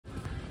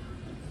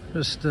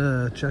Just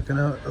checking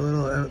out a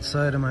little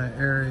outside of my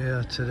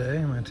area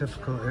today, my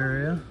typical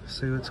area,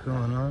 see what's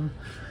going on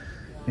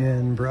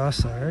in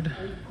Brossard.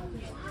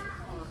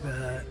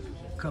 Got a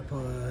couple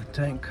of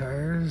tank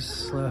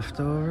cars left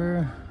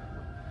over,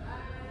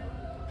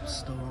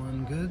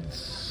 stolen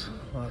goods,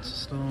 lots of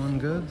stolen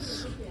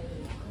goods,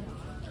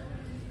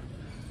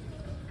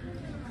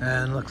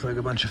 and looks like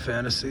a bunch of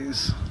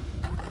fantasies.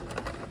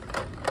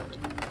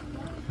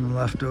 And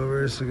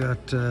leftovers, we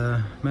got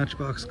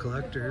Matchbox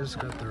collectors,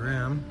 got the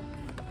Ram.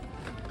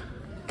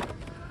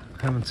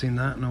 Haven't seen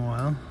that in a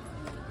while.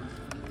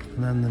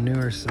 And then the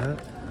newer set,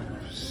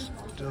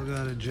 still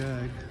got a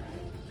Jag.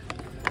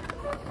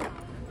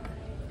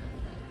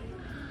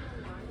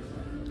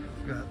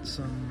 Got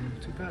some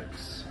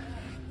 2-packs.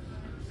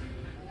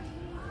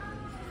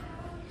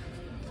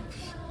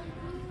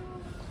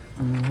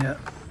 Yeah,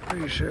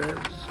 pretty sure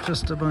it's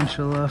just a bunch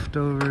of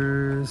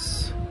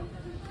leftovers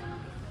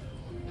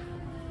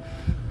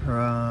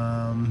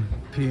from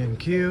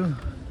P&Q.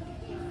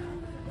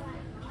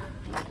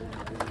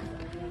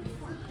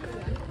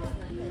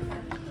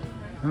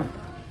 Oh,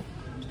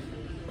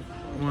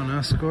 one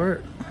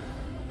Escort.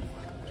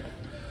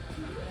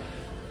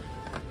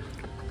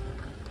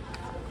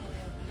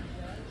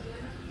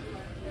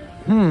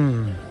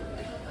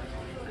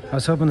 I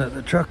was hoping that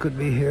the truck would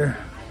be here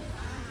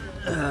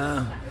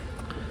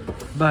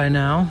by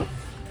now,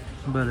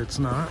 but it's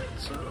not.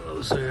 So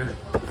those are,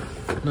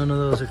 none of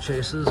those are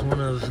chases. One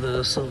of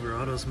the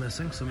Silverado's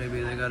missing, so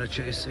maybe they got a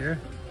chase here.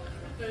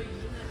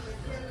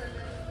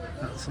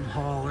 Got some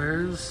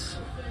haulers.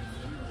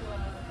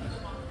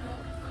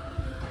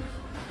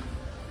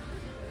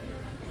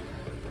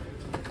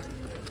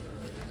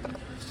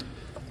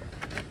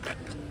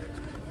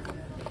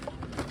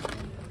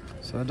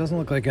 So it doesn't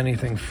look like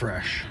anything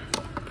fresh.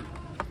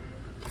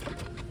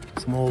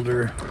 Some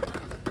older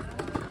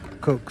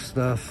Coke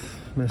stuff,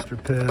 Mr.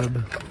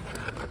 Pibb,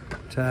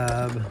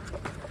 Tab.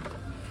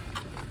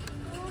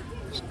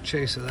 Just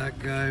chase of that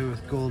guy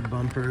with gold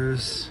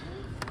bumpers.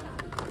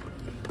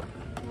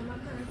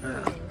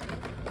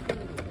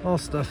 All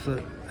stuff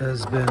that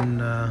has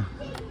been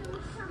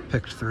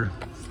picked through.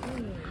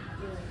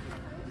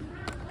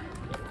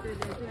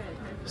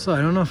 So I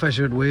don't know if I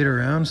should wait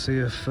around, see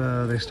if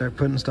they start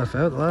putting stuff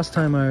out. The last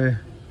time I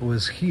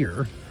was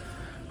here,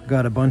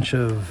 got a bunch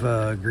of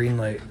green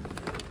light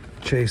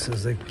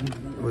chases. It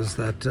was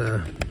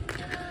that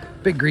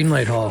big green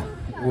light haul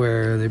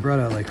where they brought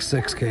out like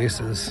 6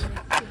 cases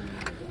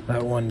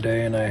that one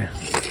day, and I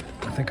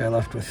think I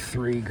left with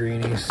 3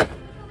 greenies.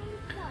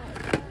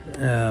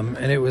 And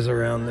it was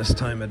around this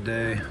time of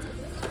day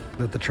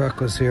that the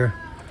truck was here.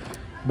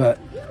 But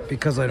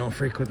because I don't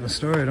frequent the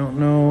store, I don't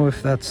know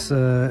if that's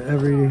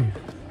everyday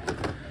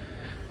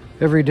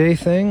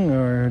thing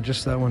or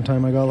just that one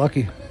time I got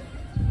lucky.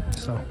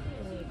 So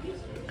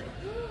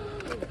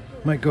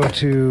might go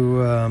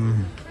to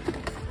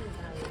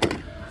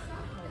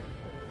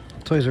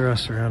Toys R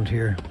Us around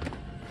here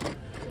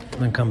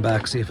and then come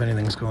back, see if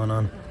anything's going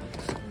on.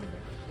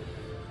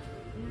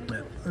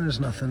 Yeah, there's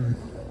nothing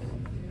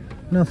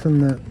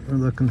that we're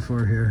looking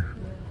for here.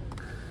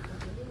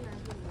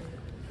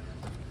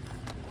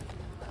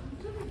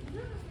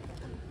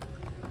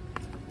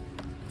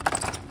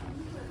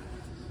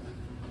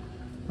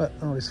 But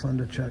always fun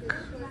to check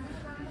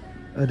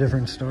a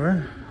different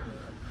store.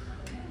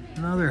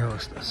 Another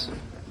Hostess.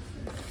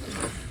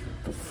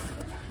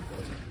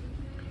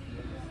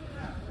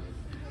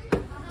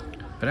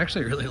 But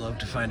actually, really love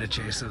to find a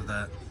chase of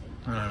that.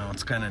 I don't know,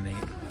 it's kind of neat.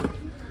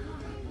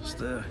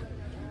 Just a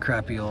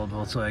crappy old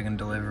Volkswagen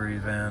delivery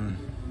van.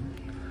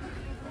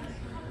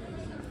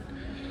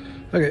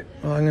 Okay,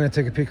 well, I'm gonna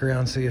take a peek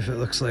around, see if it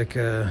looks like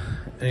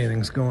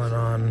anything's going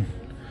on,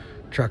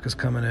 truck is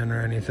coming in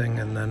or anything,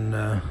 and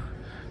then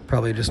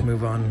probably just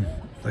move on,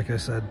 like I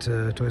said,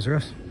 to Toys R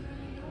Us.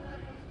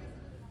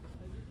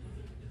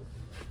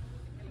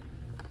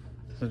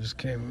 I just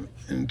came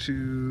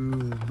into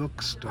the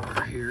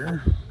bookstore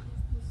here,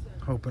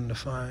 hoping to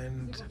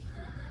find,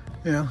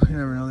 you know, you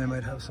never know, they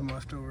might have some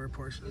leftover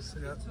Porsches.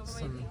 They got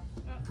some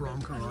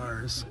Bronco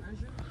R's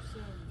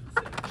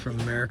from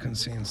American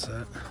Scene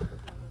set.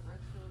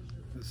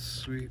 This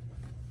sweet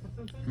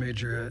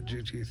Majorette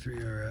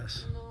GT3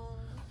 RS.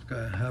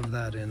 Gotta have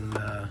that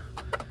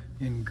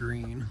in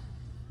green.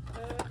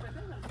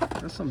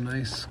 There's some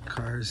nice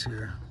cars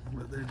here,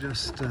 but they're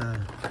just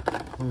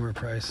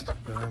overpriced.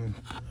 But I'm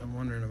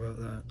wondering about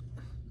that.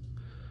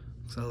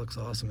 So that looks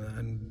awesome.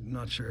 I'm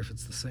not sure if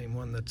it's the same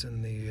one that's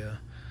in the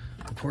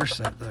Porsche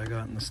set that I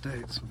got in the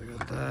States. So they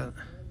got that,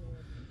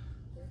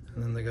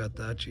 and then they got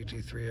that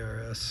GT3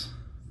 RS.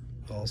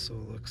 Also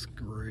looks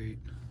great.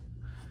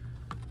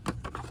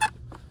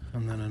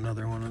 And then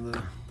another one of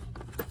the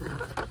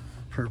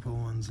purple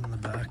ones in the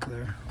back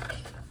there.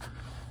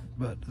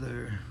 But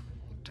they're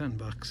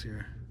 $10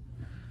 here.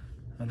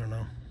 I don't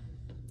know.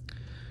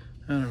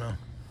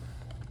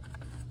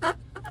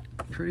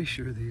 Pretty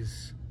sure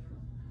these,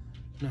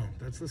 no,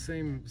 that's the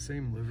same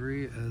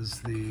livery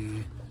as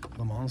the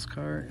Le Mans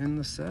car in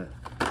the set.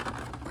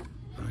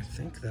 But I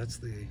think that's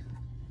the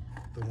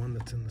the one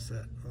that's in the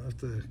set. I'll have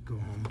to go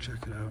home and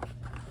check it out.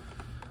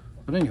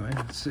 But anyway,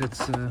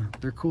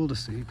 they're cool to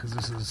see because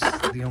this is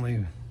the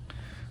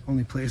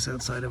only place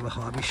outside of a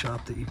hobby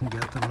shop that you can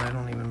get them. And I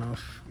don't even know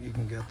if you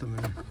can get them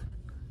in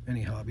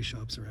any hobby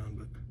shops around,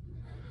 but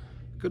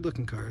good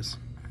looking cars.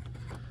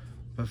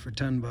 But for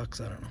 10 bucks,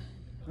 I don't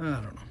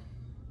know.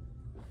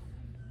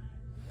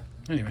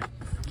 Anyway,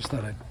 just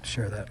thought I'd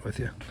share that with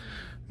you.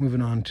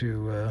 Moving on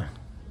to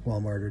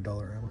Walmart or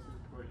Dollarama.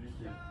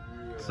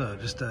 So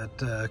just at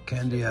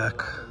Candiac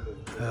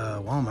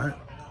Walmart,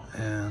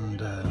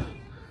 and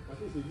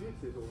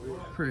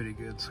pretty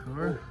good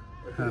score.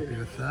 Happy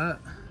with that.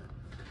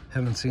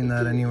 Haven't seen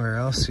that anywhere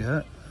else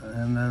yet.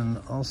 And then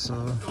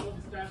also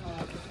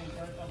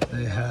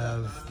they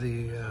have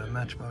the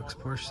Matchbox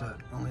Porsche set.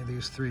 Only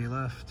these 3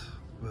 left,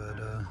 but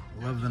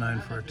love the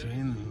 914,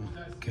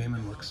 and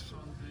Cayman looks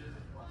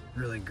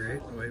really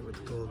great, white with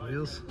the gold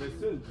wheels.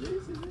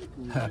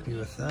 Happy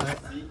with that.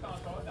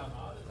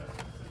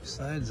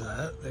 Besides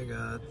that, they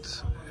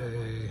got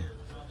a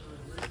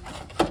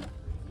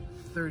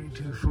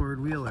 32 Ford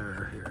wheel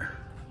error here,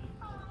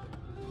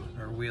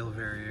 or wheel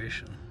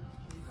variation.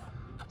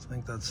 I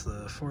think that's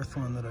the 4th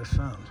one that I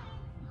found.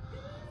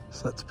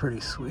 So that's pretty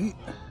sweet.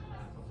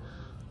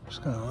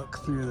 Just gonna look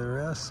through the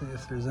rest, see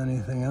if there's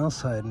anything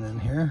else hiding in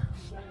here.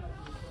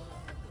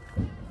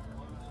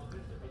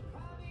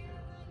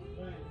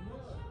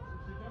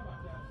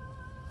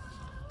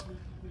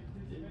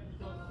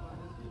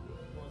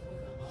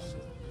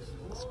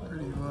 It's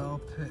pretty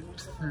well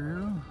picked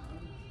through.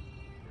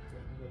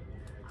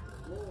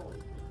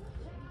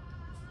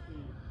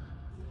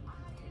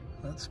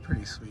 That's a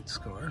pretty sweet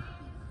score.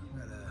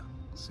 Got a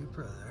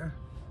Supra there.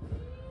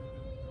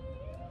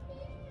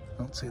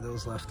 Don't see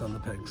those left on the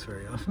pegs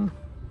very often,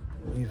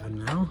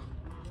 even now.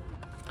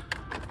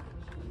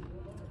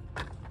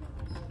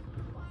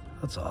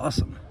 That's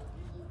awesome.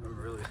 I'm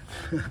really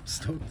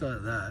stoked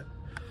on that.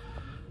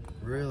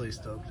 Really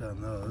stoked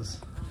on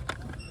those.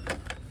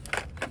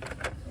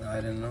 I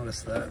didn't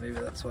notice that. Maybe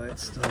that's why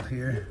it's still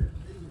here.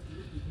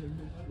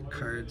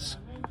 Card's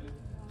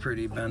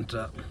pretty bent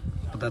up,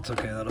 but that's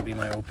okay. That'll be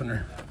my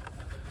opener.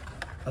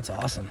 That's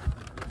awesome.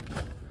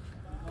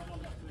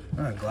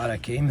 I'm glad I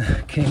came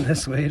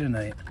this way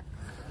tonight.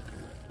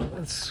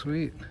 That's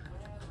sweet.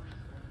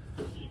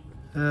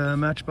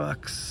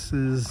 Matchbox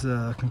is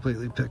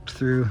completely picked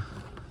through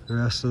the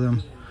rest of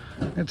them.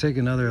 I'm gonna take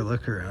another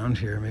look around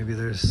here. Maybe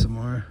there's some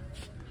more.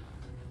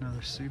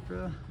 Another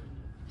Supra.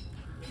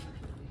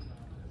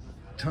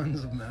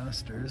 Tons of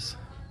Masters.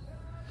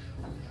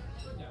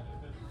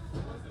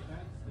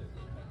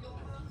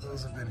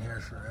 Those have been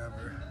here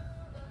forever.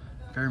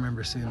 I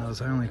remember seeing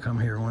those. I only come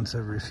here once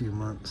every few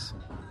months,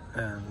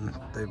 and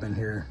they've been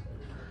here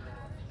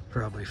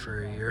probably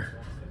for a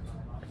year.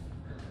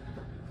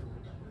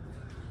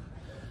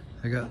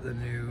 I got those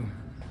new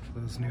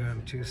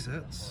M2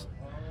 sets.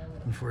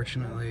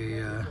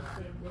 Unfortunately,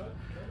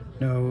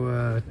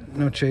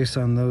 no chase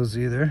on those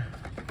either.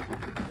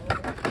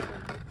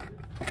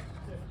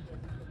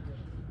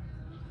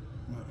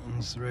 That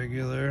one's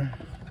regular.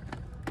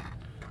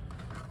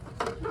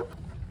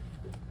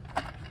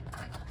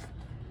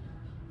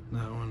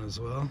 That one as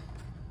well.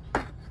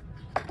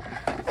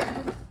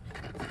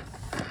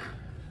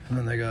 And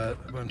then they got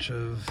a bunch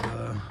of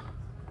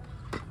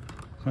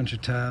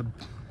tab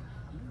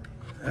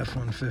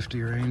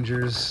F-150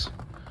 Rangers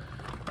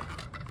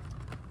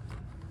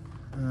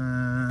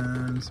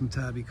and some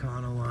tab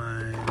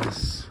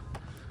Econolines,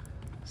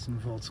 some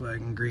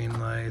Volkswagen green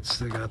lights.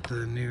 They got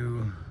the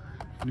new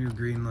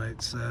green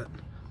light set,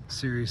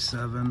 Series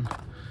 7.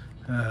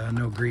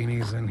 No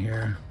greenies in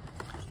here.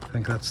 I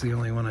think that's the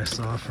only one I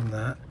saw from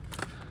that.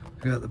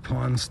 I got the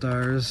Pawn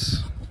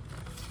Stars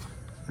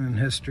and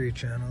History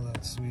Channel,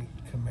 that sweet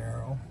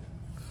Camaro.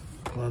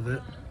 Love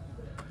it.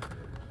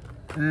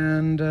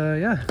 And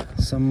yeah,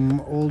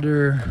 some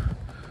older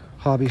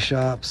hobby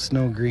shops,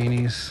 no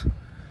greenies.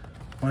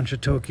 Bunch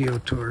of Tokyo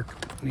Torque,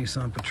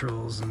 Nissan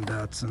Patrols, and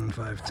Datsun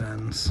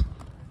 510s.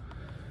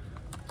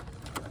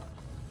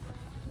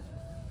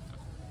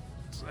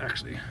 So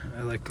actually,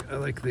 I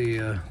like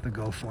the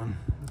Gulf one.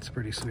 It's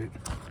pretty sweet.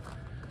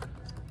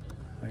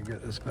 I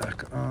get this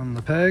back on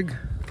the peg.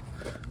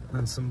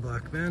 And some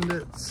Black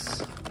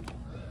Bandits.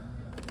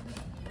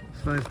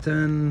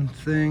 510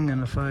 thing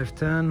and a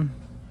 510.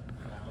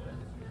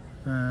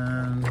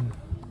 And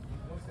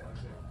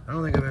I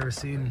don't think I've ever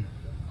seen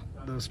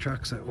those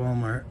trucks at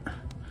Walmart.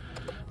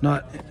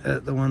 Not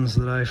at the ones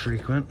that I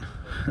frequent.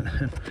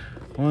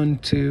 1,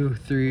 2,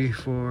 3,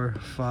 4,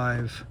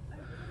 5.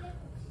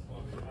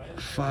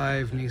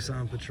 5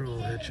 Nissan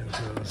Patrol hitch and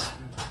tows.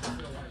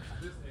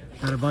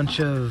 Got a bunch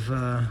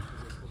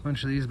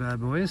of these bad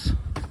boys.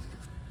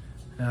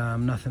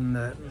 Nothing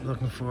that I'm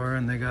looking for,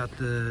 and they got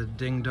the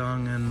Ding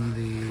Dong and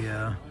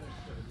the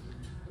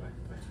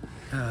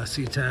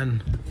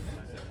C10,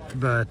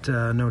 but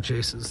no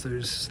chases.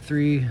 There's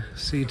 3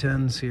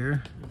 C10s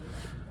here.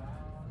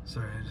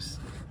 Sorry, I just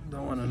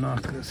don't want to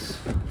knock this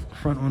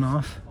front one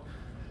off.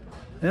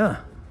 Yeah,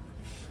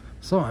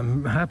 So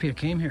I'm happy I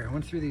came here. I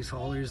went through these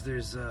haulers.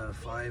 There's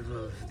 5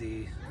 of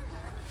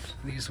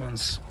these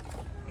ones,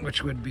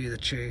 which would be the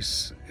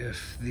chase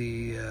if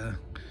the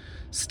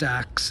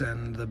stacks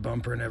and the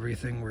bumper and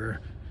everything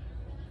were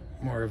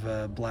more of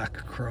a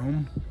black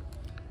chrome.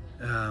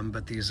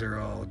 But these are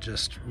all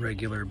just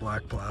regular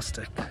black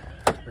plastic,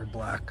 or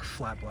black,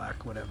 flat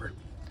black, whatever.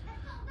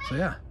 So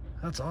yeah,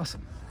 that's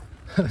awesome.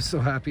 I'm so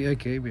happy I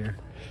came here.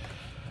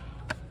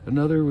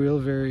 Another wheel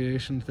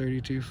variation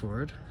 32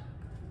 Ford.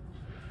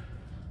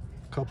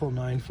 Couple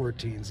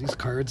 914s. These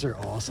cards are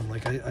awesome.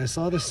 Like I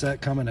saw the set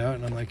coming out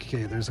and I'm like,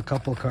 okay, there's a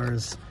couple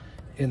cars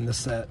in the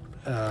set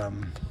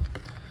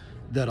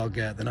that I'll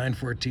get. The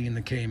 914,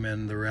 the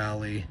Cayman, the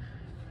Rally,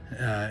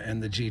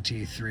 and the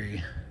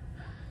GT3.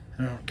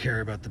 I don't care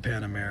about the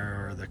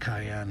Panamera or the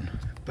Cayenne,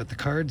 but the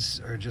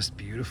cards are just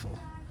beautiful.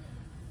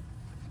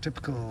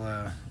 Typical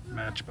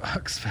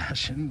Matchbox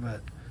fashion,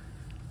 but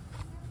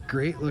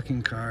great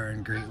looking car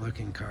and great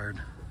looking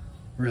card.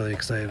 Really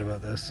excited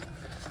about this.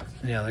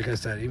 And yeah, like I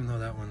said, even though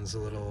that one's a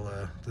little,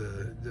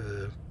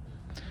 the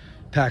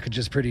package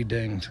is pretty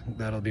dinged,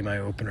 that'll be my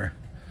opener.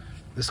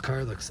 This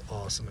car looks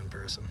awesome in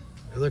person.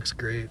 It looks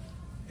great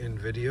in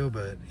video,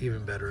 but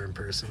even better in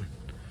person.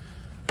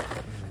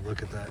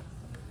 Look at that.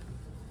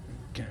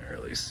 Can't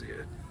really see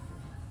it.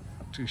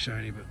 Too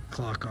shiny, but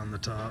clock on the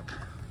top,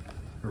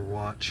 or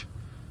watch.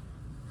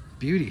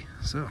 Beauty.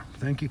 So,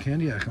 thank you,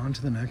 Candiac. On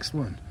to the next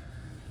one.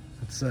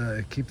 Let's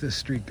keep this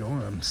streak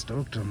going. I'm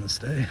stoked on this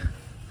day.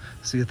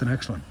 See you at the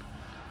next one.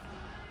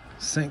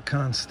 Saint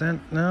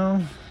Constant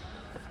now.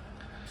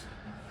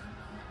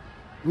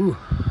 Ooh.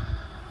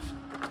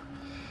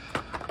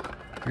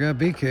 I got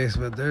B case,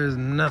 but there's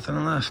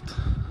nothing left.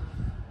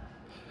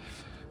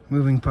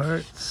 Moving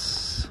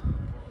parts.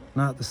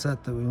 Not the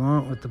set that we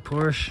want with the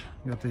Porsche.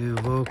 Got the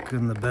Evoque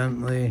and the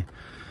Bentley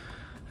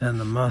and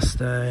the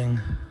Mustang.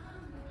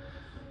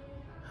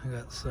 I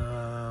got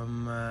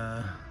some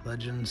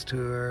Legends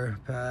Tour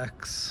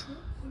packs.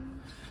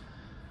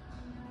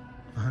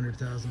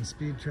 100,000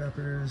 Speed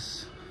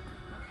Trappers.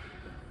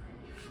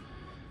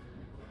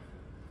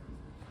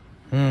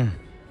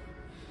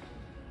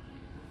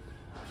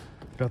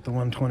 Got the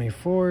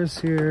 124s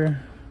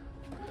here.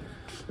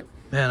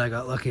 Man, I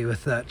got lucky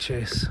with that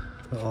chase.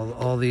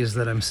 All these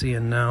that I'm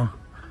seeing now.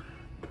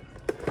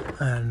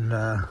 And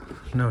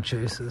no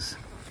chases.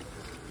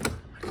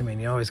 I mean,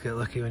 you always get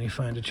lucky when you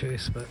find a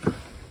chase, but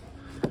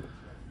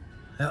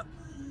yeah.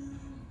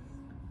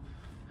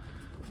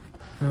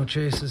 No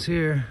chases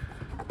here.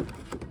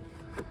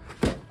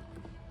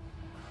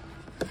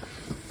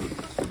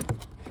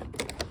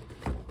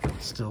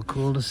 Still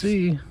cool to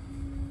see.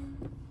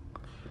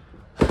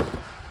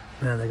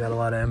 Man, they got a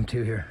lot of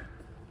M2 here.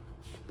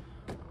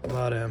 A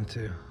lot of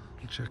M2.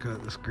 Check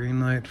out this green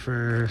light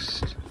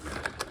first.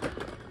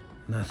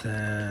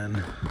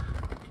 Nothing.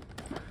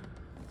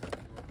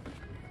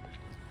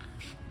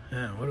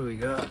 Yeah, what do we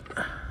got?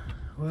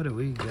 What do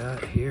we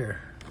got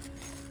here?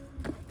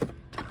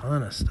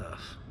 Ton of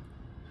stuff.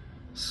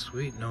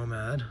 Sweet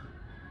Nomad.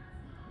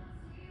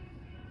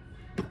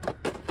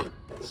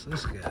 What's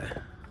this guy?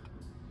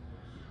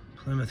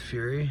 Plymouth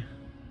Fury.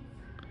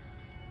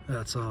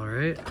 That's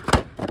alright.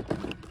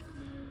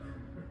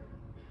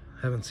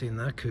 Haven't seen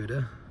that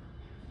Cuda.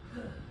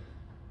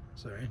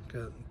 Sorry,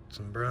 got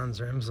some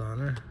bronze rims on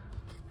her.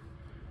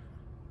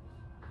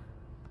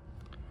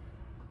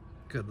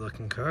 Good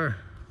looking car.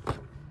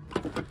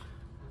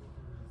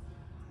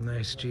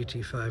 Nice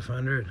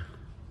GT500.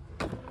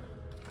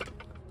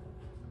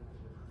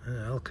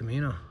 And El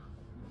Camino.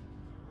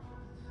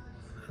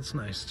 That's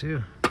nice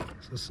too.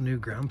 So this new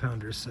ground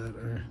pounder set,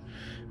 or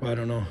well, I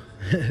don't know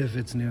if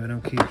it's new. I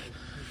don't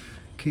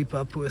keep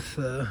up with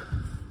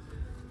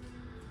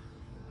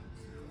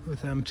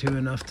M2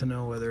 enough to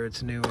know whether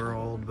it's new or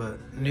old, but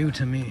new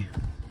to me.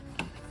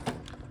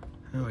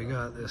 And we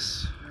got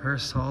this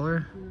hearse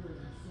hauler.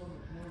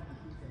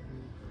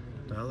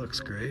 That looks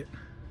great.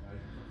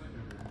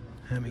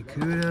 Hemi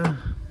Cuda.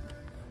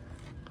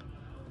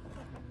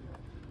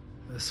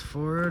 This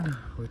Ford,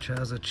 which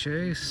has a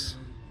chase.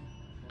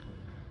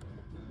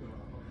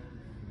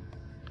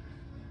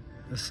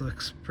 This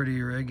looks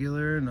pretty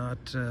regular,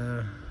 not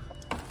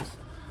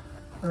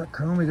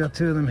chrome. We got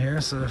 2 of them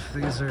here, so if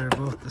these are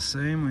both the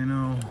same, we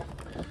know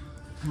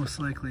most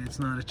likely it's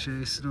not a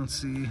chase. I don't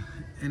see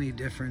any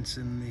difference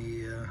in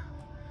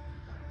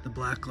the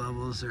black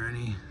levels or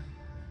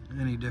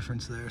any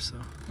difference there, so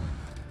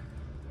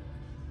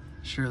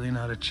surely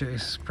not a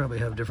chase. Probably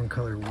have different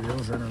color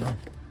wheels, I don't know.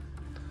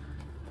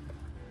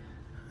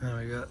 Now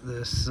we got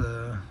this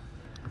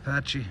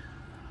Apache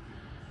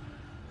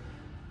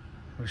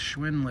with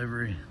Schwinn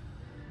livery.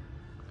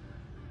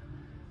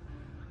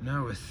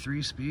 Now with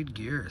 3-speed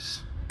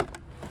gears.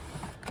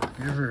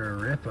 Give her a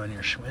rip on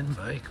your Schwinn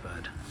bike,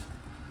 bud.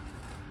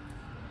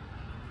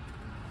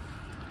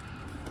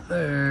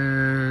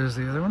 There's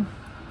the other one.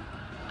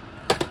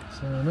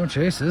 So no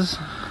chases.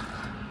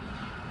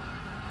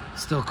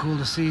 Still cool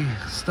to see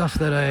stuff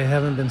that I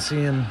haven't been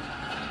seeing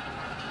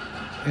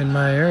in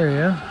my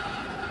area.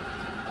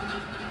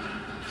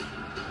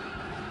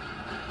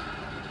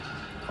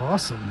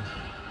 Awesome.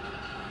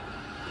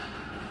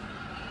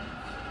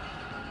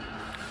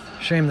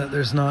 Shame that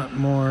there's not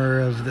more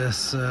of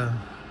this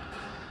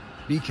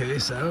B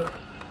case out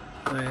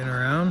laying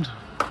around.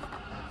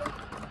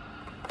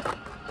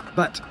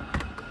 But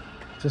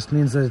just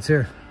means that it's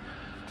here.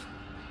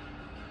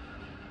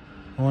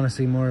 I want to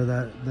see more of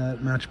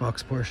that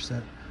Matchbox Porsche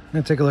set. I'm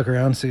gonna take a look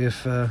around, see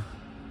if, well,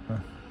 you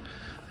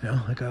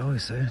know, like I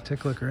always say,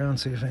 take a look around,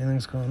 see if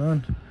anything's going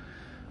on,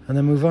 and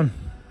then move on.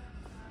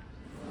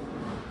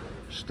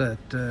 Just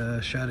at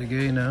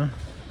Chateauguay now.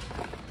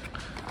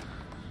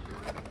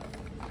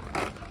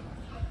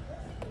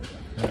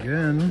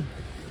 Again,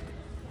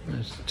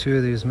 there's two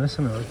of these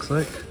missing, it looks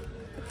like.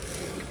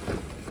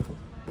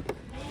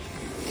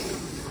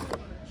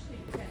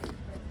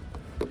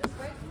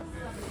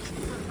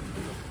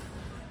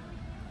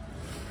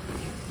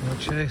 No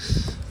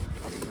chase.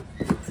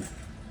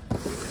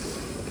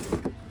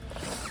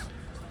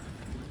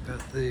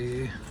 Got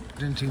the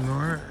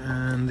Dinty-Moore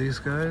and these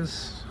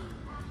guys.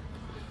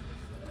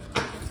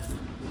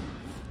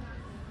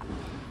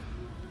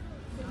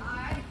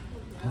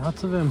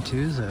 Lots of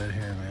M2s out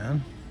here,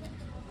 man.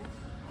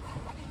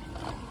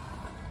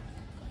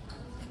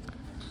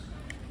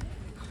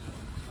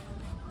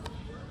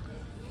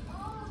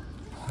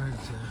 Hard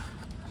to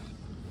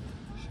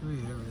show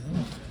you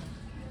everything.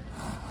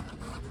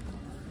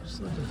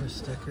 Just looking for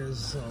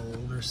stickers,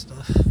 all older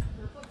stuff.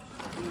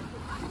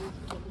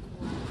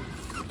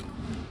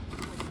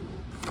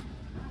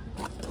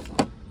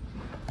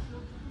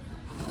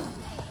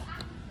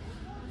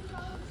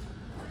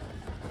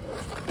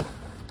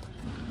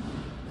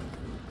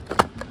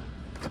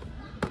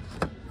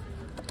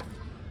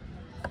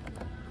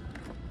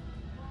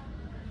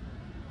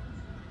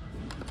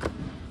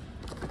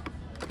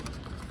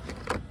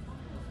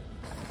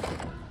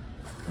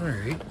 All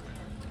right.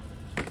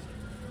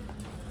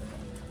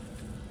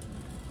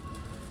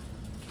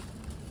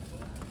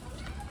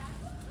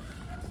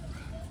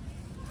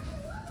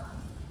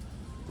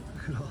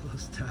 Look at all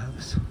those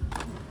tabs.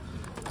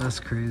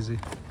 That's crazy.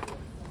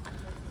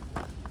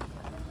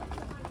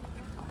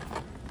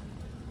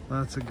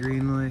 Lots of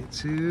green light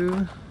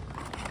too.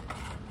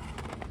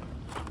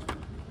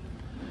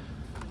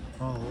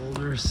 All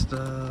older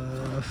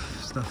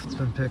stuff. Stuff that's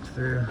been picked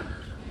through.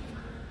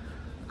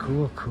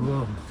 Cool,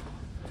 cool.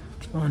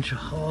 Bunch of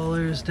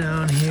haulers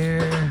down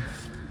here.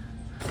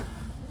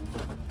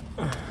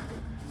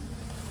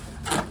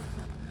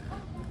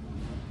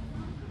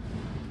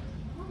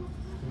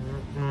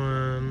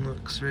 One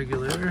looks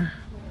regular,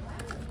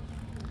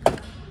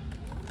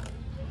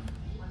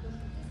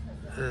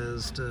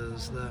 as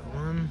does that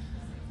one.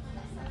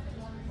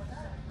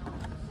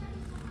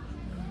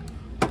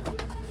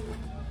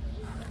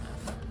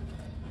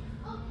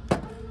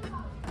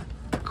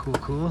 Cool,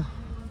 cool.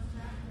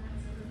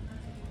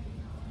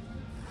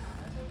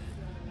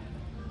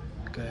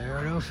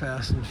 Gallardo,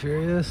 Fast and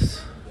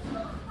Furious.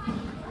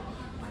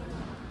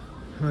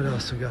 What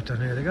else we got down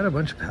here? They got a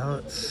bunch of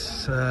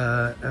pallets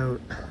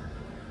out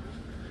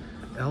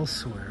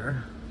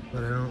elsewhere,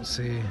 but I don't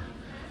see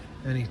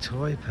any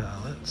toy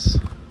pallets.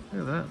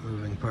 Look at that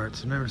moving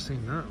parts. I've never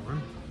seen that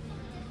one.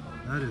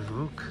 That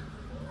Evoque.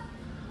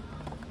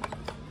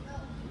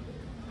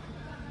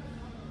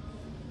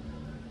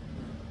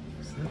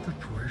 Is that the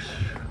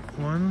Porsche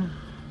one?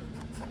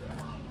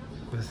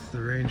 With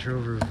the Range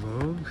Rover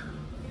Vogue?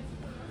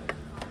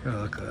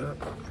 Gotta look that up.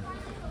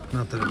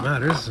 Not that it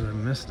matters, I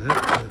missed it,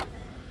 but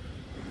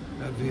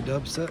got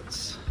V-dub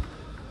sets.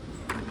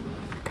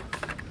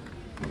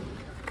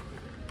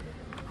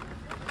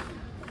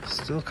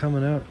 Still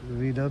coming out, the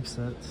V-dub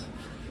sets.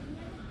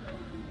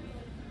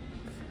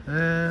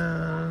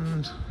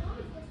 And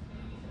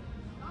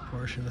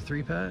Porsche in a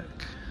 3-pack.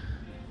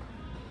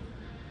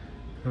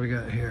 What do we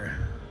got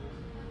here?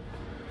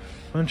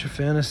 Bunch of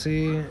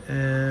fantasy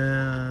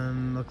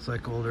and looks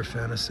like older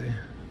fantasy.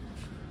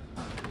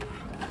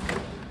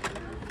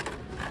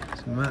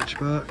 Some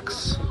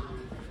Matchbox.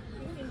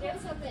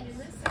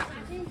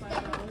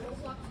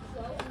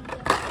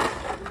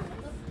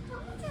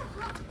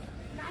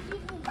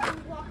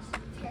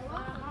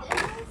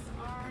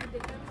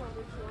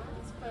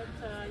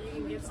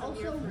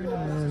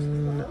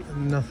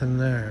 And nothing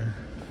there.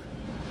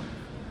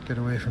 Get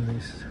away from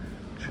these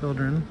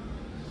children.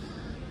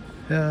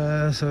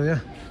 So yeah,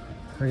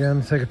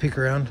 again, take a peek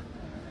around.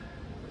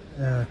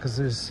 Because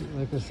there's,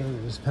 like I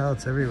said, there's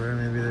pallets everywhere.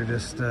 Maybe they're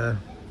just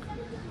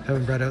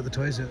haven't brought out the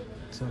toys yet.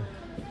 So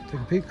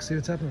take a peek, see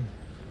what's happening.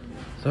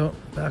 So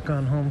back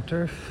on home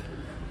turf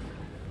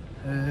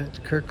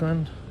at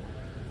Kirkland.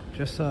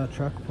 Just saw a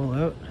truck pull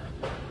out.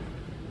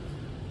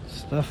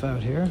 Stuff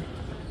out here.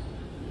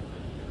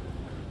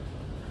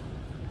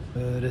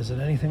 But is it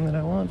anything that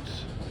I want?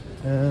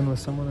 And with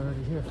someone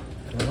already here.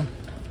 Well,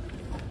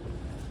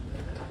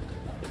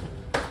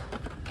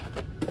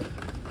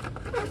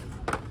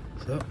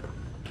 so,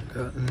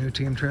 got new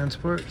team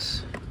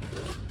transports.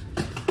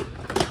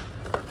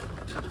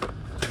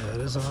 That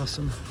is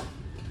awesome.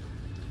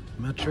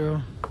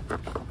 Metro.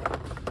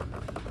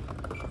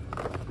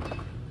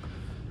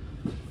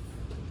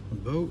 A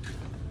boat.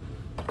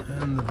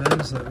 And the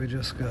Benz that we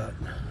just got.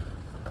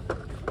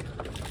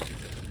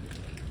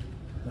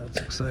 That's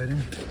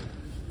exciting.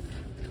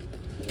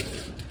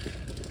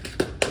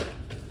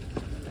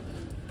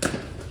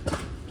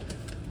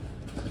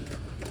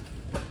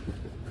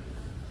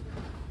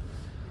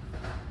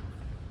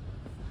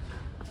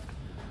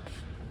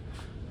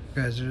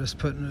 Guys are just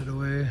putting it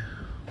away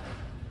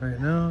right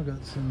now.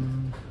 Got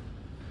some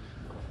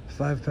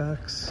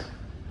 5-packs,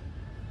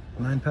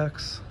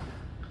 9-packs.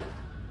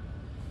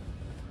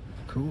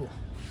 Cool.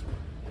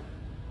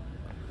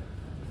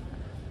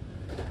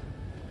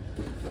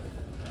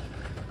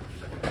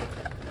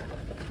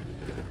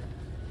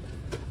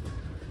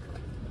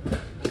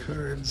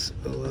 Cards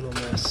a little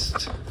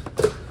messed.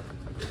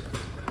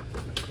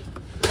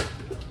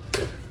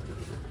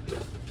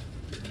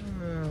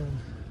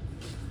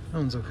 That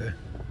one's okay.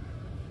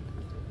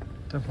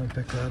 Definitely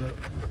pick that up.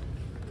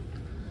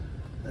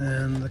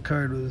 And the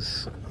card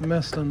was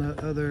messed on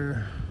that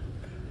other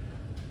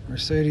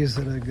Mercedes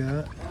that I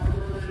got.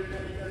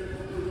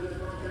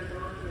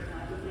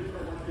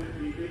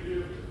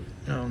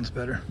 That one's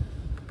better.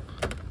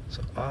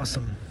 So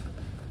awesome.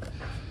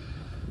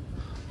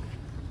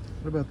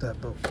 What about that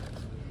boat?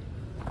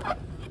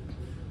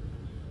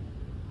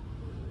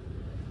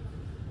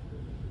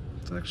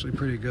 It's actually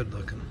pretty good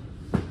looking.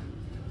 I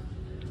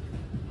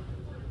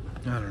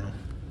don't know.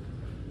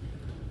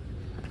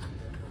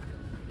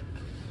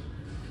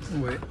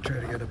 Wait, try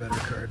to get a better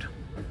card.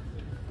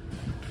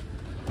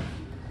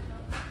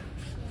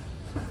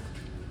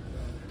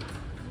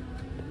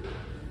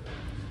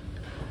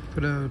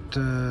 Put out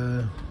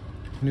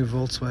new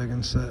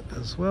Volkswagen set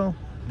as well.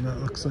 And that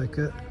looks like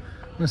it.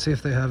 I'm gonna see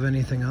if they have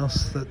anything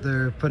else that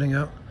they're putting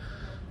out.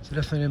 So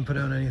definitely didn't put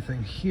out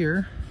anything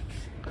here.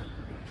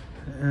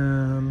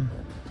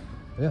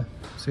 Yeah,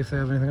 see if they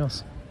have anything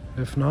else.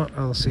 If not,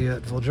 I'll see you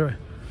at Voljoy.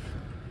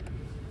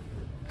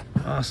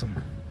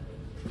 Awesome.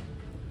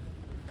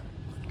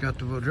 Got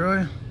the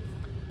Voljoy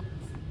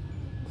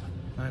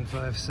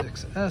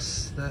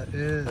 956S. That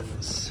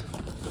is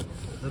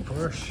the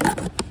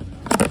Porsche.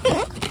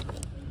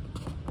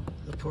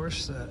 The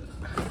Porsche set.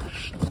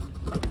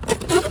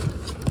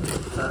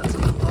 That's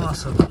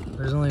awesome.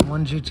 There's only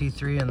one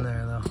GT3 in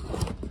there though.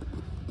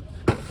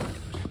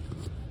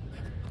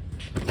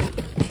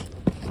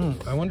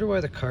 I wonder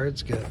why the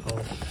cards get all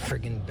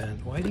friggin'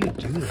 bent. Why do you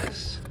do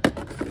this?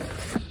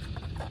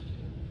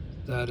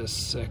 That is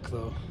sick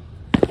though.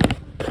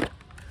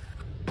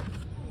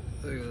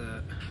 Look at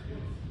that.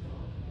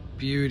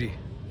 Beauty.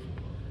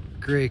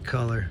 Great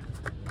color.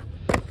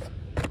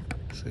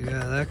 So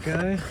yeah, that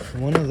guy,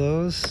 one of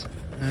those,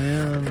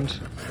 and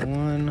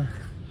one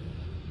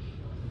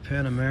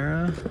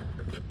Panamera.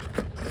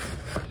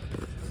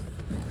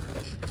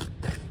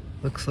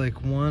 Looks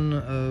like one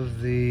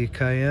of the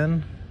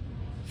Cayenne.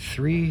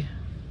 Three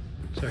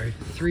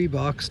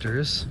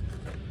Boxsters,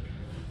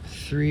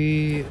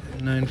 3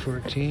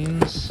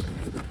 914s,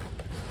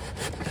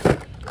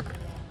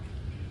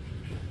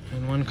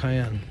 and one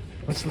Cayenne.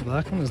 What's the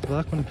black one? Is the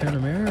black one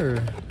Panamera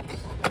or?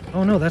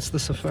 Oh no, that's the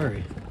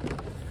Safari.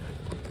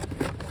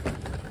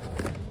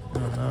 Oh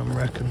no, I'm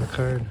wrecking the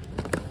card.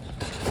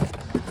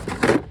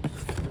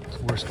 It's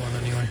the worst one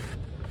anyway.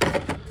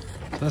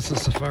 So that's the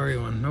Safari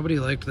one. Nobody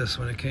liked this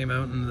when it came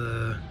out in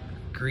the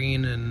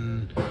green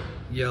and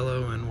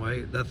yellow and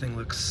white. That thing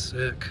looks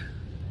sick.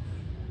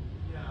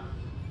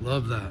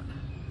 Love that.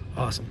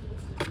 Awesome.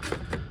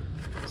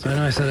 So I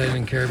know I said I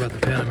didn't care about the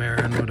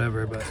Panamera and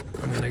whatever, but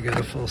I'm gonna get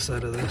a full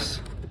set of this.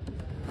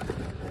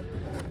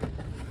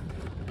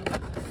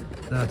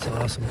 That's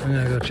awesome. I'm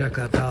gonna go check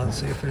that pallet,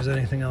 see if there's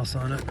anything else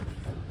on it.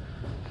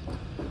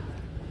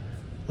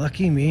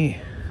 Lucky me.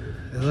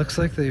 It looks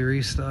like they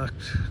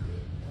restocked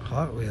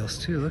Hot Wheels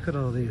too. Look at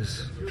all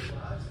these.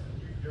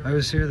 I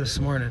was here this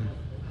morning.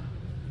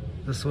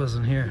 This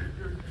wasn't here.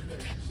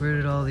 Where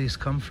did all these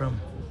come from?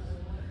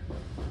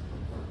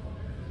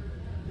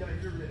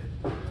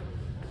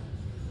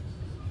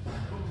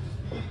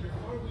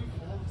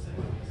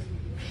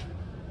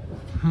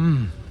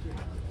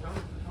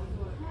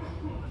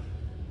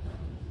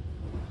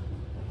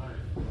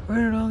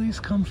 Where did all these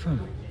come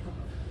from?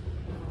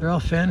 They're all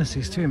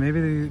fantasies too. Maybe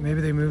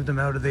they moved them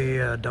out of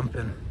the dump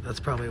bin.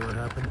 That's probably what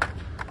happened.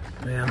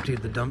 They emptied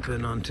the dump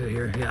bin onto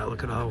here. Yeah,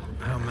 look at how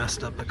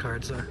messed up the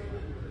cards are.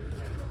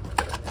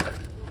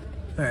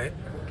 Alright,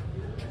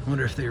 I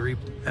wonder if they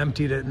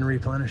emptied it and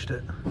replenished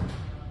it.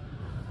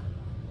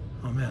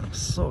 Oh man, I'm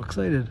so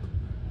excited.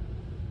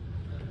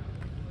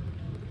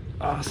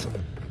 Awesome.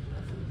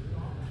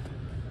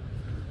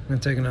 I'm gonna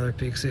take another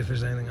peek, see if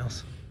there's anything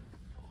else.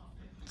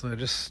 So I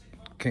just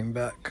came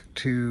back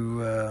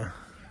to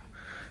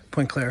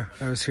Point Claire.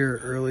 I was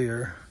here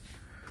earlier,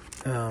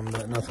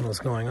 but nothing was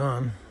going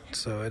on,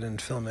 so I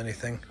didn't film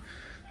anything.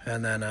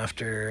 And then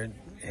after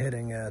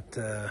hitting at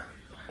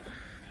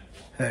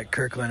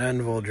Kirkland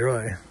and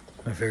Voljoy,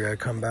 I figured I'd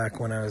come back.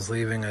 When I was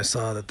leaving, I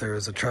saw that there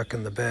was a truck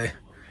in the bay,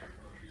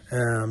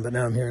 but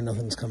now I'm here,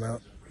 nothing's come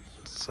out.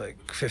 It's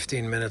like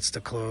 15 minutes to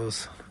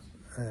close,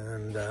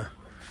 and I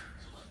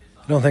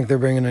don't think they're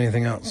bringing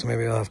anything out, so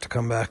maybe I'll have to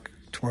come back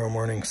tomorrow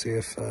morning, see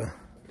if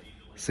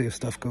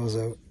stuff goes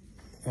out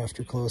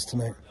after close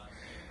tonight.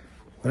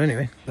 But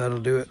anyway, that'll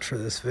do it for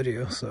this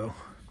video. So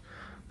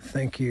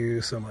thank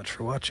you so much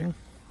for watching,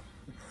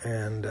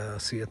 and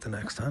see you at the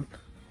next hunt.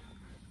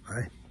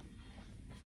 Bye.